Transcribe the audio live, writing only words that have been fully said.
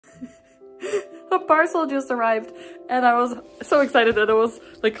A parcel just arrived and I was so excited that I was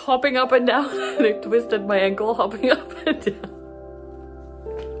like hopping up and down and I twisted my ankle hopping up and down.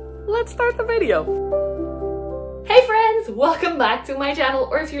 Let's start the video. Hey friends, welcome back to my channel,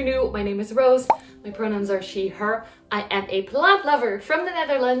 or if you're new, my name is Roos. My pronouns are she, her. I am a plant lover from the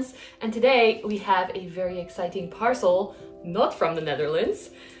Netherlands, and today we have a very exciting parcel, not from the Netherlands.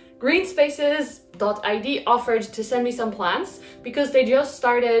 Greenspaces.id offered to send me some plants because they just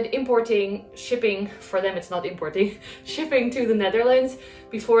started shipping, for them it's not importing, shipping to the Netherlands.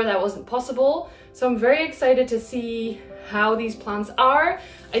 Before that wasn't possible. So I'm very excited to see how these plants are.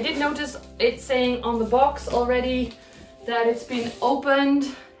 I did notice it saying on the box already that it's been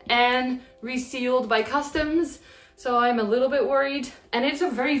opened and resealed by customs. So I'm a little bit worried. And it's a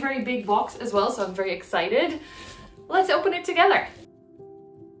very, very big box as well, so I'm very excited. Let's open it together.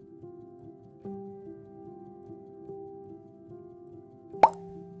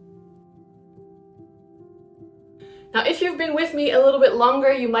 Now, if you've been with me a little bit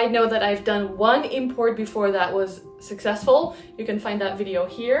longer, you might know that I've done one import before that was successful. You can find that video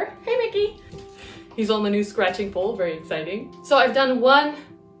here. Hey, Mickey! He's on the new scratching pole, very exciting. So I've done one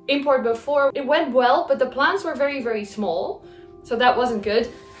import before. It went well, but the plants were very, very small. So that wasn't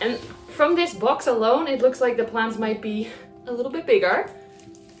good. And from this box alone, it looks like the plants might be a little bit bigger.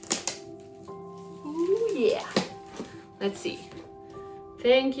 Ooh, yeah. Let's see.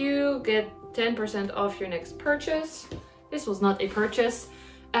 Thank you. Get 10% off your next purchase. This was not a purchase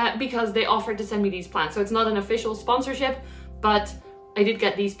because they offered to send me these plants. So it's not an official sponsorship, but I did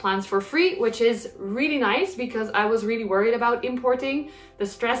get these plants for free, which is really nice because I was really worried about importing. The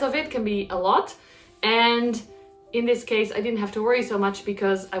stress of it can be a lot. And in this case, I didn't have to worry so much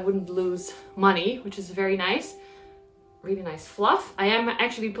because I wouldn't lose money, which is very nice. Really nice fluff. I am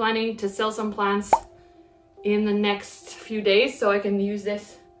actually planning to sell some plants in the next few days so I can use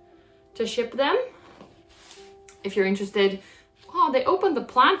this to ship them. If you're interested, oh, they opened the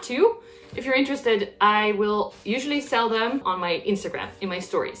plant too. If you're interested, I will usually sell them on my Instagram, in my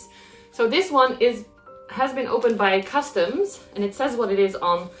stories. So this one has been opened by customs and it says what it is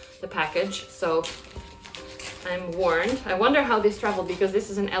on the package. So I'm warned. I wonder how this traveled because this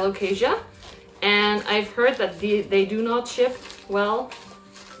is an alocasia and I've heard that they do not ship well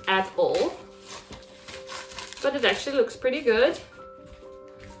at all. But it actually looks pretty good.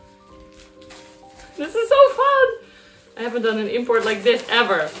 This is so fun! I haven't done an import like this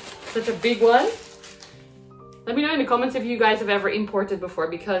ever. Such a big one. Let me know in the comments if you guys have ever imported before,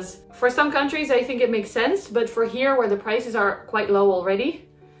 because for some countries I think it makes sense, but for here where the prices are quite low already,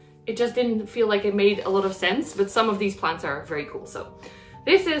 it just didn't feel like it made a lot of sense, but some of these plants are very cool. So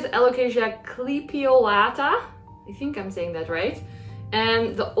this is Alocasia clipiolata. I think I'm saying that right.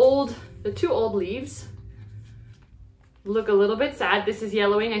 And the two old leaves look a little bit sad. This is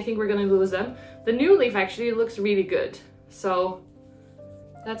yellowing. I think we're gonna lose them. The new leaf actually looks really good. So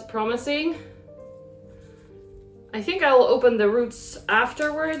that's promising. I think I will open the roots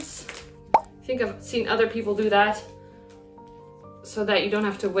afterwards. I think I've seen other people do that so that you don't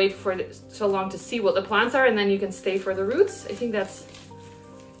have to wait for so long to see what the plants are and then you can stay for the roots. I think that's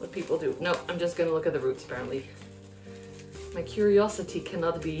what people do. No, I'm just gonna look at the roots apparently. My curiosity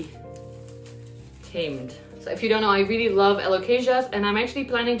cannot be tamed. So if you don't know, I really love alocasias and I'm actually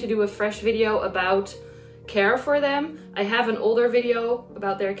planning to do a fresh video about care for them. I have an older video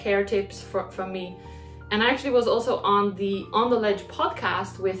about their care tips from me. And I actually was also on the On the Ledge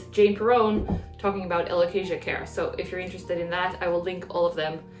podcast with Jane Perrone talking about alocasia care. So if you're interested in that, I will link all of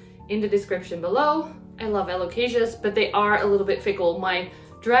them in the description below. I love alocasias, but they are a little bit fickle. My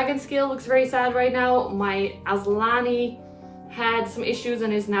dragon scale looks very sad right now. My Aslani had some issues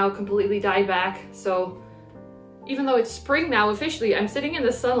and is now completely died back. So even though it's spring now officially, I'm sitting in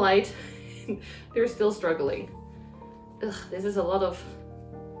the sunlight, they're still struggling. Ugh, this is a lot of,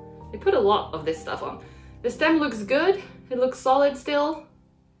 they put a lot of this stuff on. The stem looks good, it looks solid still.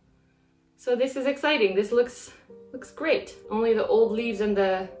 So this is exciting, this looks great. Only the old leaves and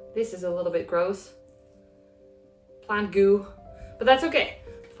this is a little bit gross. Plant goo, but that's okay.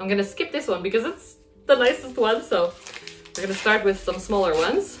 I'm gonna skip this one because it's the nicest one, so we're gonna start with some smaller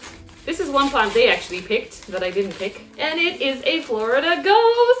ones. This is one plant they actually picked that I didn't pick, and it is a Florida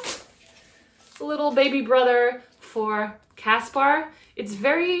Ghost! Little baby brother for Caspar. It's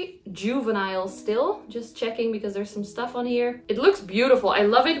very juvenile still, just checking because there's some stuff on here. It looks beautiful. I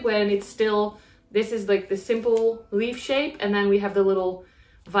love it when it's still, this is like the simple leaf shape, and then we have the little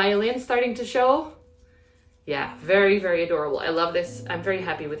violin starting to show. Yeah, very, very adorable. I love this. I'm very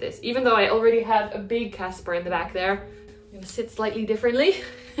happy with this. Even though I already have a big Caspar in the back there. I'm gonna sit slightly differently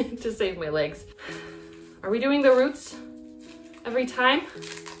to save my legs. Are we doing the roots every time?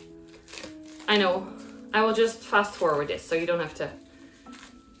 I know. I will just fast forward this so you don't have to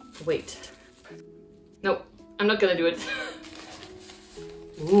wait. No, I'm not gonna do it.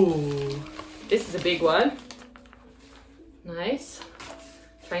 Ooh, this is a big one. Nice.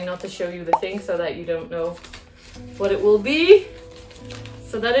 Trying not to show you the thing so that you don't know what it will be.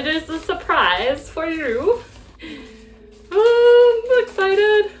 So that it is a surprise for you. Oh, I'm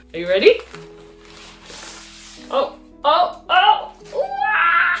excited. Are you ready? Oh, oh, oh! Wah!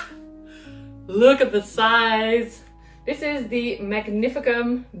 Look at the size. This is the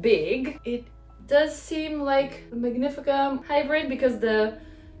Magnificum Big. It does seem like a Magnificum hybrid because the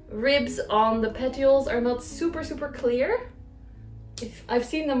ribs on the petioles are not super clear. I've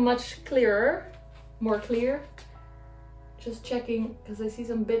seen them much clearer, more clear. Just checking because I see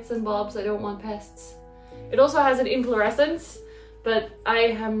some bits and bobs. I don't want pests. It also has an inflorescence, but I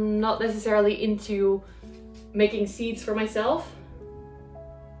am not necessarily into making seeds for myself.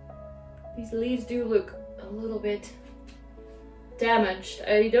 These leaves do look a little bit damaged.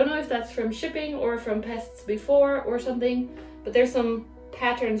 I don't know if that's from shipping or from pests before or something, but there's some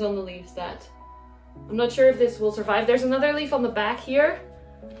patterns on the leaves that I'm not sure if this will survive. There's another leaf on the back here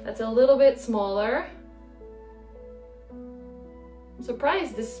that's a little bit smaller. I'm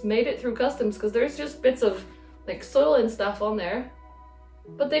surprised this made it through customs because there's just bits of like soil and stuff on there,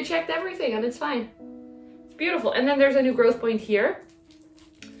 but they checked everything and it's fine. It's beautiful. And then there's a new growth point here.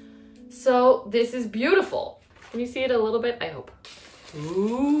 So this is beautiful. Can you see it a little bit? I hope.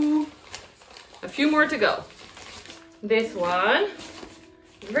 Ooh, a few more to go. This one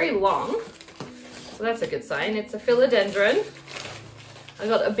is very long, so that's a good sign. It's a philodendron. I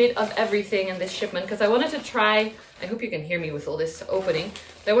got a bit of everything in this shipment because I wanted to try, I hope you can hear me with all this opening,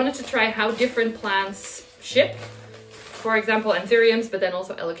 I wanted to try how different plants ship. For example, anthuriums, but then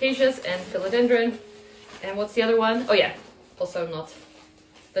also alocasias and philodendron. And what's the other one? Oh yeah, also not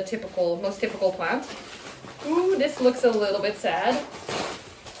the typical, most typical plant. Ooh, this looks a little bit sad.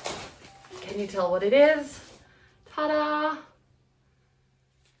 Can you tell what it is? Ta-da!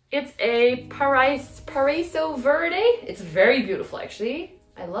 It's a Paraiso Verde. It's very beautiful, actually.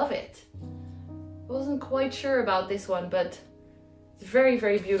 I love it. I wasn't quite sure about this one, but it's very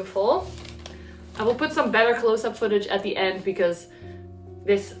beautiful. I will put some better close-up footage at the end because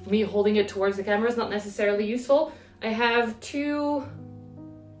me holding it towards the camera is not necessarily useful. I have two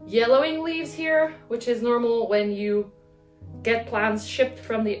yellowing leaves here, which is normal when you get plants shipped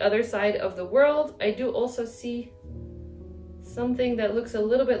from the other side of the world. I do also see something that looks a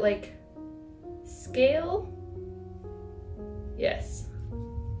little bit like scale. Yes.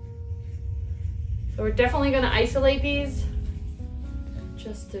 So we're definitely going to isolate these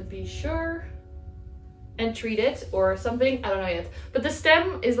just to be sure and treat it or something. I don't know yet. But the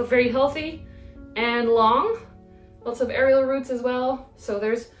stem is very healthy and long. Lots of aerial roots as well. So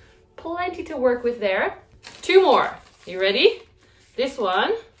there's plenty to work with there. Two more. You ready? This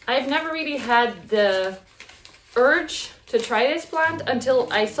one. I've never really had the urge to try this plant until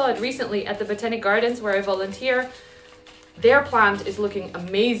I saw it recently at the Botanic Gardens where I volunteer. Their plant is looking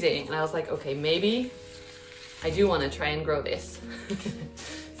amazing. And I was like, okay, maybe I do want to try and grow this.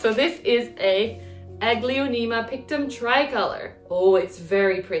 So this is a Aglaonema pictum tricolor. Oh, it's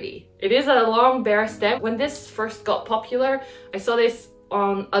very pretty. It is a long bare stem. When this first got popular, I saw this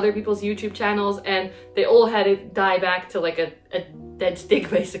on other people's YouTube channels and they all had it die back to like a dead stick,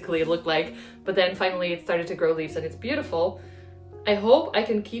 basically, it looked like. But then finally it started to grow leaves and it's beautiful. I hope I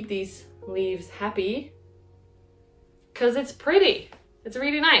can keep these leaves happy because it's pretty. It's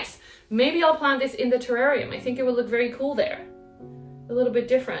really nice. Maybe I'll plant this in the terrarium. I think it would look very cool there. A little bit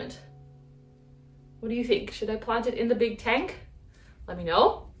different. What do you think? Should I plant it in the big tank? Let me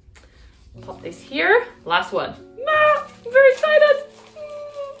know. Pop this here. Last one. No, I'm very excited.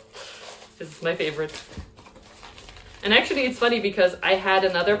 This is my favorite. And actually it's funny because I had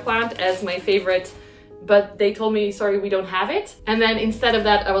another plant as my favorite, but they told me, sorry, we don't have it. And then instead of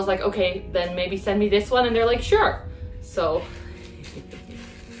that, I was like, okay, then maybe send me this one. And they're like, sure. So,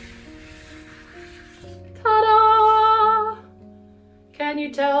 ta-da! Can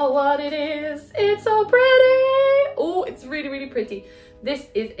you tell what it is? It's so pretty. Oh, it's really pretty. This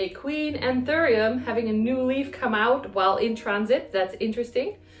is a queen anthurium having a new leaf come out while in transit. That's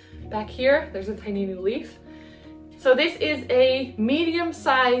interesting. Back here, there's a tiny new leaf. So this is a medium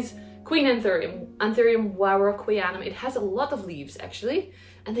size queen anthurium, Anthurium warocqueanum. It has a lot of leaves actually,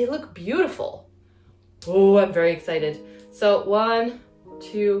 and they look beautiful. Oh, I'm very excited. So 1,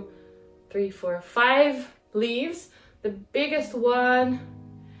 2, 3, 4, 5 leaves. The biggest one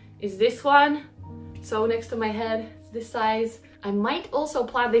is this one. So next to my head, it's this size. I might also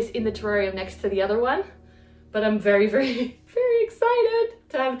plant this in the terrarium next to the other one, but I'm very excited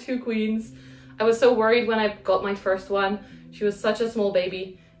to have two queens. I was so worried when I got my first one. She was such a small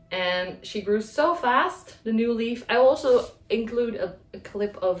baby and she grew so fast, the new leaf. I will also include a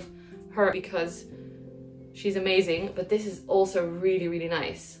clip of her because she's amazing, but this is also really, really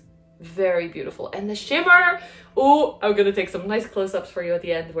nice. Very beautiful. And the shimmer, oh, I'm gonna take some nice close-ups for you at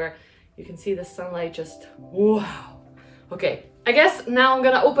the end where you can see the sunlight just, wow. Okay, I guess now I'm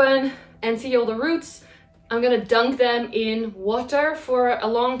gonna open and see all the roots. I'm gonna dunk them in water for a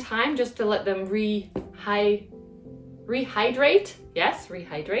long time just to let them rehydrate. Yes,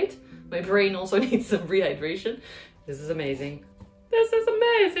 rehydrate. My brain also needs some rehydration. This is amazing. This is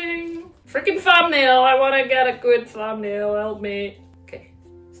amazing. Freaking thumbnail. I want to get a good thumbnail. Help me. Okay.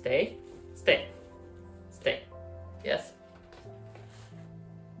 Stay. Stay. Stay. Yes.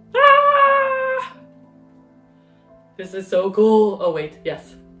 Ah! This is so cool. Oh, wait.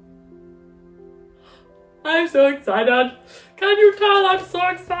 Yes. I'm so excited. Can you tell I'm so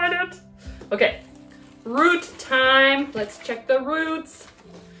excited? Okay. Root time. Let's check the roots.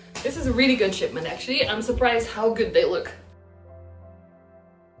 This is a really good shipment, actually. I'm surprised how good they look.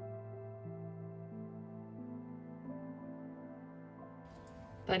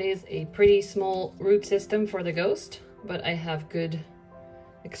 That is a pretty small root system for the ghost, but I have good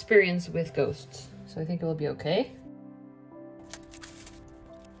experience with ghosts, so I think it will be okay.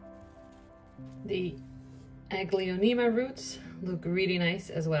 The Aglaonema roots look really nice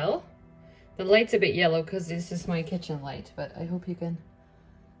as well. The light's a bit yellow because this is my kitchen light, but I hope you can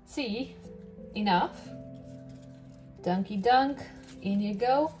see enough. Dunky dunk, in you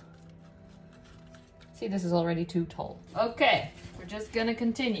go. See, this is already too tall. Okay, we're just gonna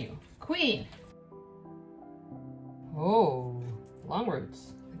continue. Queen. Oh, long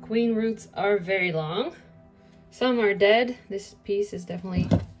roots. The queen roots are very long. Some are dead. This piece is definitely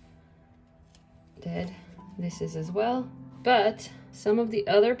dead. This is as well. But some of the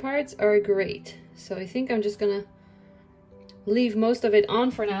other parts are great. So I think I'm just gonna leave most of it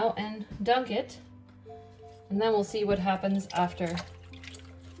on for now and dunk it. And then we'll see what happens after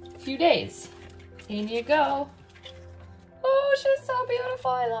a few days. In you go. Oh, she's so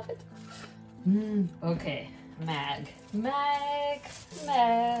beautiful. I love it. Okay, Mag. Mag,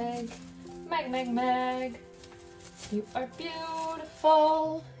 Mag, Mag, Mag, Mag. You are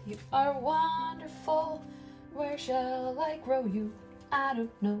beautiful. You are wonderful. Where shall I grow you? I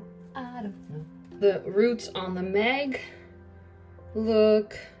don't know. I don't know. The roots on the Mag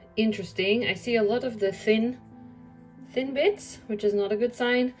look interesting. I see a lot of the thin bits, which is not a good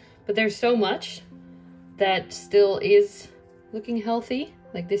sign, but there's so much that still is looking healthy.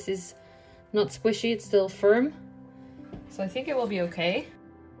 Like this is not squishy, it's still firm. So I think it will be okay.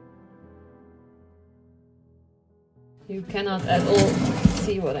 You cannot at all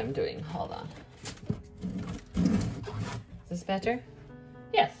see what I'm doing. Hold on. Is this better?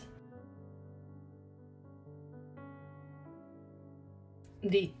 Yes.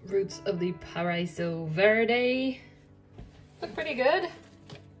 The roots of the Paraiso Verde look pretty good.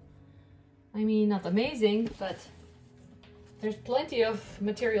 I mean, not amazing, but there's plenty of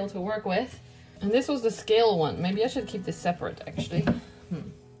material to work with. And this was the scale one. Maybe I should keep this separate, actually.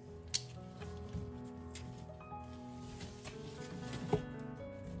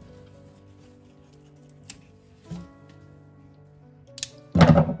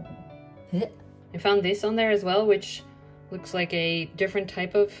 I found this on there as well, which looks like a different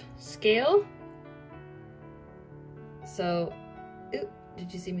type of scale. So, ooh,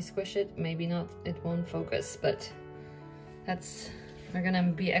 did you see me squish it? Maybe not, it won't focus, but we're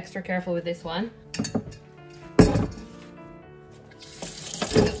gonna be extra careful with this one.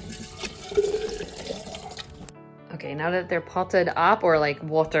 Okay, now that they're potted up, or like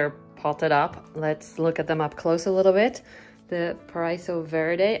water potted up, let's look at them up close a little bit. The Paraiso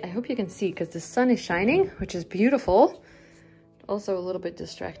Verde, I hope you can see because the sun is shining, which is beautiful. Also a little bit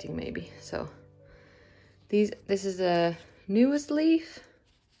distracting maybe. So this is the newest leaf.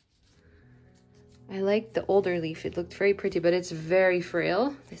 I like the older leaf. It looked very pretty, but it's very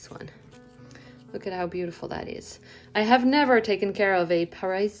frail. This one. Look at how beautiful that is. I have never taken care of a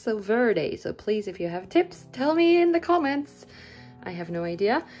Paraiso Verde, so please, if you have tips, tell me in the comments. I have no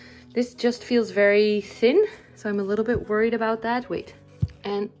idea. This just feels very thin, so I'm a little bit worried about that. Wait,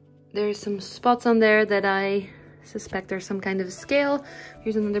 and there's some spots on there that I suspect there's some kind of scale.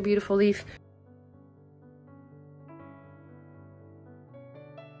 Here's another beautiful leaf.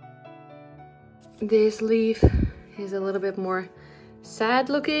 This leaf is a little bit more sad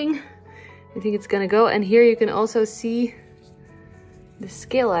looking. I think it's gonna go. And here you can also see the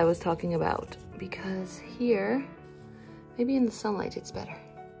scale I was talking about, because here, maybe in the sunlight it's better.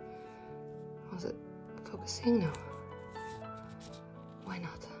 Was it focusing? No. Why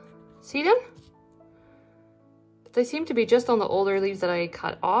not? See them? They seem to be just on the older leaves that I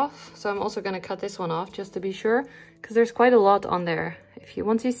cut off. So I'm also going to cut this one off just to be sure, because there's quite a lot on there.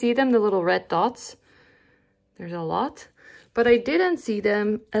 Once you see them, the little red dots, there's a lot. But I didn't see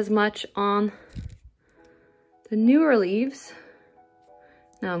them as much on the newer leaves.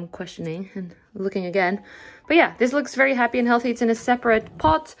 Now I'm questioning and looking again. But yeah, this looks very happy and healthy. It's in a separate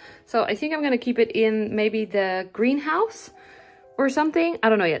pot. So I think I'm going to keep it in maybe the greenhouse or something. I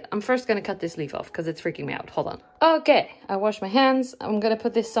don't know yet. I'm first going to cut this leaf off because it's freaking me out. Hold on. Okay, I washed my hands. I'm going to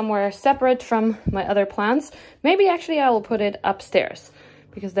put this somewhere separate from my other plants. Maybe actually I will put it upstairs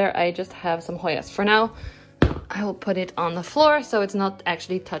because there I just have some Hoyas. For now, I will put it on the floor so it's not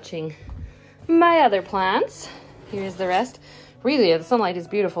actually touching my other plants. Here's the rest. Really, the sunlight is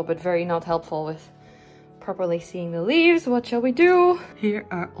beautiful, but very not helpful with properly seeing the leaves. What shall we do? Here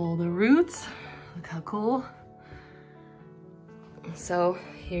are all the roots. Look how cool. So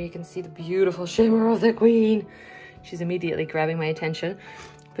here you can see the beautiful shimmer of the queen. She's immediately grabbing my attention.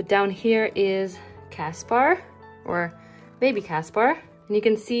 But down here is Caspar, or baby Caspar. And you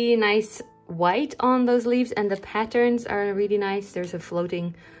can see nice white on those leaves, and the patterns are really nice. There's a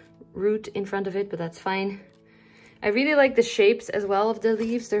floating root in front of it, but that's fine. I really like the shapes as well of the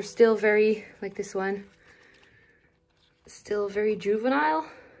leaves. They're still very, like this one, still very juvenile.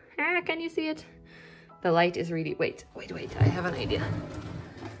 Can you see it? The light is really, wait, I have an idea.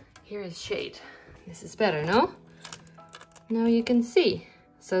 Here is shade. This is better, no? Now you can see.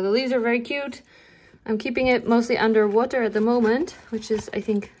 So the leaves are very cute. I'm keeping it mostly underwater at the moment, which is, I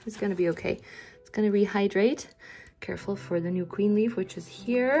think, is gonna be okay. It's gonna rehydrate. Careful for the new queen leaf, which is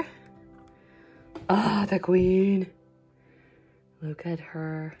here. Ah, the queen. Look at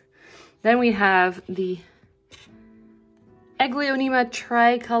her. Then we have the Aglaonema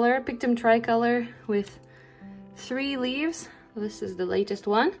tricolor, Pictum tricolor with 3 leaves. This is the latest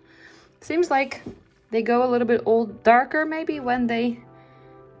one. Seems like they go a little bit darker maybe when they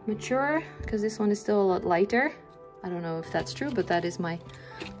mature, because this one is still a lot lighter. I don't know if that's true, but that is what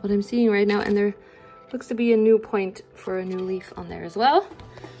I'm seeing right now. And there looks to be a new point for a new leaf on there as well.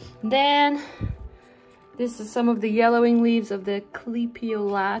 Then this is some of the yellowing leaves of the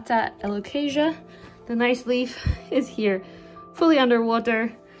Clepiolata alocasia. The nice leaf is here, fully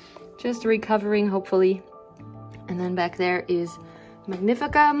underwater, just recovering hopefully. And then back there is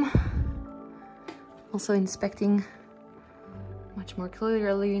Magnificum, also inspecting much more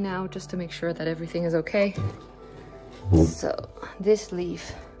clearly now just to make sure that everything is okay. So this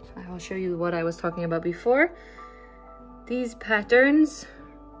leaf, I will show you what I was talking about before. These patterns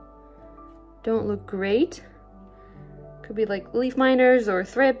don't look great. Could be like leaf miners or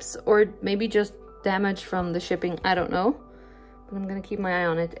thrips, or maybe just damage from the shipping, I don't know. But I'm gonna keep my eye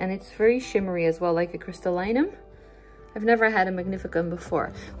on it. And it's very shimmery as well, like a crystallinum. I've never had a Magnificum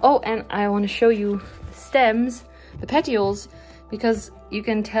before. Oh, and I want to show you the stems, the petioles, because you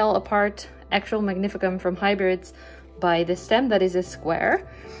can tell apart actual Magnificum from hybrids by the stem that is a square.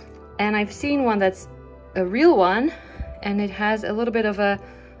 And I've seen one that's a real one, and it has a little bit of a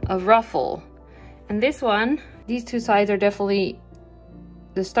ruffle. And this one, these two sides are definitely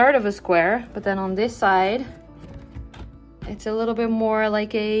the start of a square, but then on this side, it's a little bit more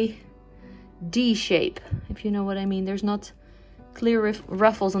like a D shape, if you know what I mean. There's not clear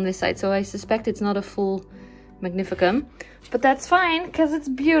ruffles on this side, so I suspect it's not a full Magnificum, but that's fine because it's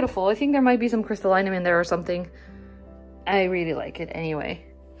beautiful. I think there might be some crystallinum in there or something. I really like it anyway.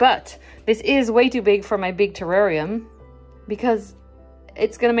 But this is way too big for my big terrarium because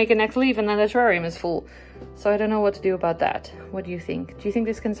it's gonna make a next leaf and then the terrarium is full. So I don't know what to do about that. What do you think? Do you think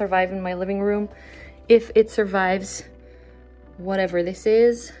this can survive in my living room? If it survives whatever this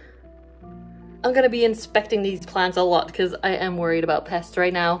is. I'm gonna be inspecting these plants a lot because I am worried about pests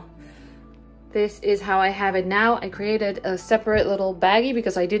right now. This is how I have it now. I created a separate little baggie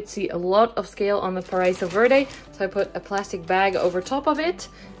because I did see a lot of scale on the Paraiso Verde. So I put a plastic bag over top of it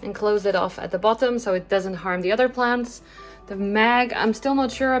and closed it off at the bottom so it doesn't harm the other plants. The mag, I'm still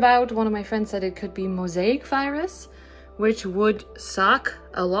not sure about. One of my friends said it could be mosaic virus, which would suck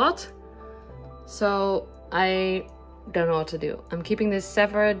a lot. So I don't know what to do. I'm keeping this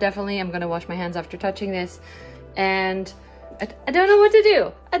separate, definitely. I'm gonna wash my hands after touching this. And I don't know what to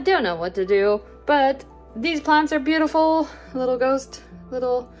do. I don't know what to do, but these plants are beautiful. Little ghost,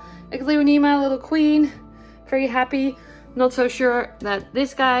 little Aglaonema, little queen. Very happy. Not so sure that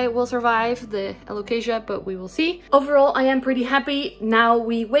this guy will survive, the alocasia, but we will see. Overall, I am pretty happy. Now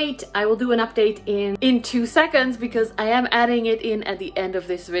we wait. I will do an update in 2 seconds because I am adding it in at the end of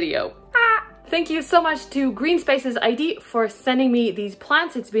this video. Thank you so much to Greenspaces.id for sending me these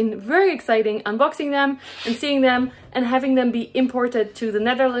plants. It's been very exciting unboxing them and seeing them and having them be imported to the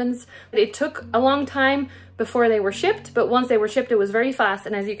Netherlands. It took a long time before they were shipped, but once they were shipped, it was very fast.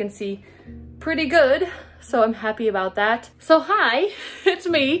 And as you can see, pretty good. So I'm happy about that. So hi, it's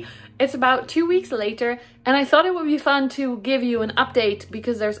me. It's about 2 weeks later, and I thought it would be fun to give you an update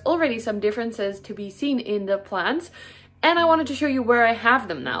because there's already some differences to be seen in the plants. And I wanted to show you where I have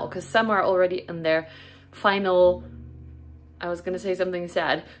them now, because some are already in their final, I was gonna say something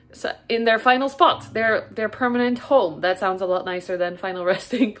sad, so in their final spot, their permanent home. That sounds a lot nicer than final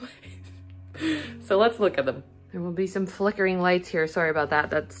resting place. So let's look at them. There will be some flickering lights here, sorry about that,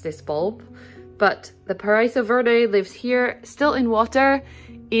 that's this bulb. But the Paraiso Verde lives here, still in water,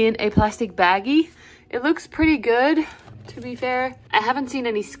 in a plastic baggie. It looks pretty good, to be fair. I haven't seen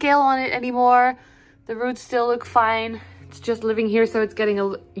any scale on it anymore. The roots still look fine. It's just living here, so it's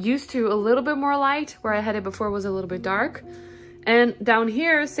getting used to a little bit more light. Where I had it before was a little bit dark. And down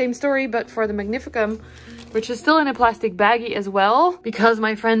here, same story, but for the Magnificum, which is still in a plastic baggie as well, because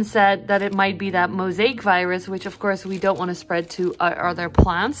my friend said that it might be that mosaic virus, which of course we don't want to spread to our other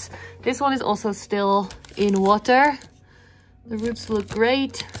plants. This one is also still in water. The roots look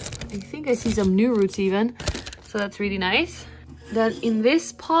great. I think I see some new roots even, so that's really nice. Then in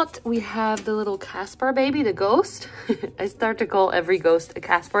this pot, we have the little Casper baby, the ghost. I start to call every ghost a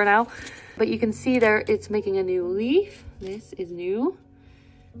Casper now. But you can see there, it's making a new leaf. This is new.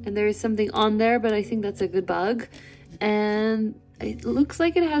 And there is something on there, but I think that's a good bug. And it looks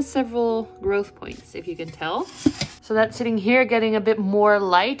like it has several growth points, if you can tell. So that's sitting here getting a bit more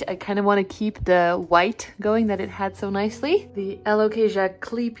light. I kind of want to keep the white going that it had so nicely. The Alocasia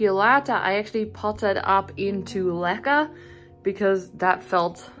clypeolata, I actually potted up into leca because that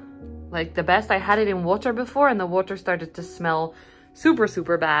felt like the best. I had it in water before and the water started to smell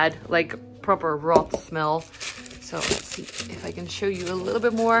super bad, like proper rot smell. So let's see if I can show you a little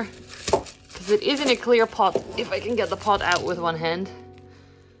bit more, because it is in a clear pot. If I can get the pot out with one hand.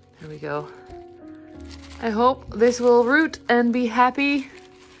 There we go. I hope this will root and be happy.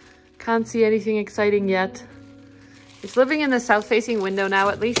 Can't see anything exciting yet. It's living in the south facing window now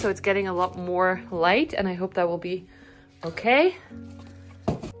at least, so it's getting a lot more light, and I hope that will be okay.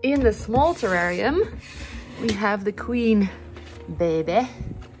 In the small terrarium, we have the queen baby.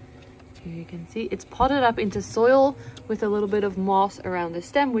 Here you can see it's potted up into soil with a little bit of moss around the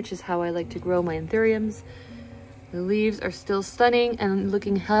stem, which is how I like to grow my anthuriums. The leaves are still stunning and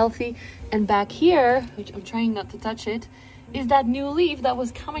looking healthy. And back here, which I'm trying not to touch it, is that new leaf that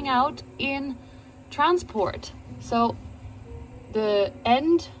was coming out in transport. So the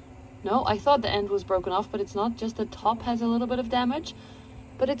end, no, I thought the end was broken off, but it's not. Just the top has a little bit of damage,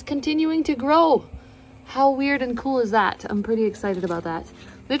 but it's continuing to grow. How weird and cool is that? I'm pretty excited about that.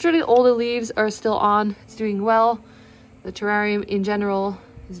 Literally all the leaves are still on. It's doing well. The terrarium in general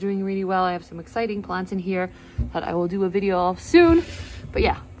is doing really well. I have some exciting plants in here that I will do a video of soon. But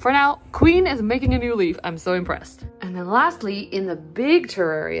yeah, for now, Queen is making a new leaf. I'm so impressed. And then lastly, in the big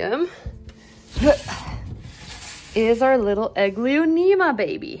terrarium is our little Egleonema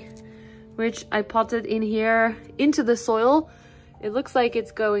baby, which I potted in here into the soil. It looks like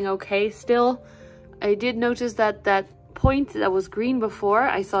it's going okay still. I did notice that that point that was green before,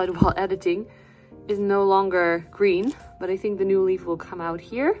 I saw it while editing, is no longer green, but I think the new leaf will come out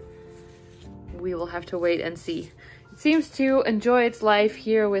here. We will have to wait and see. It seems to enjoy its life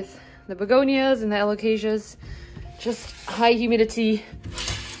here with the begonias and the alocasias. Just high humidity,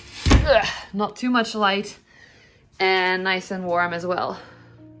 not too much light, and nice and warm as well.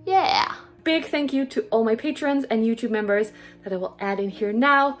 Yeah. Big thank you to all my patrons and YouTube members that I will add in here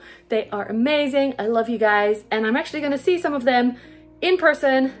now. They are amazing. I love you guys. And I'm actually going to see some of them in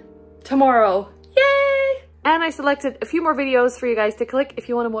person tomorrow. Yay! And I selected a few more videos for you guys to click if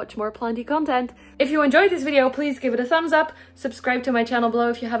you want to watch more Planty content. If you enjoyed this video, please give it a thumbs up. Subscribe to my channel below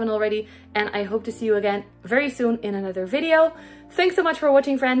if you haven't already. And I hope to see you again very soon in another video. Thanks so much for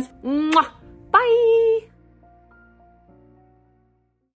watching, friends. Mwah! Bye!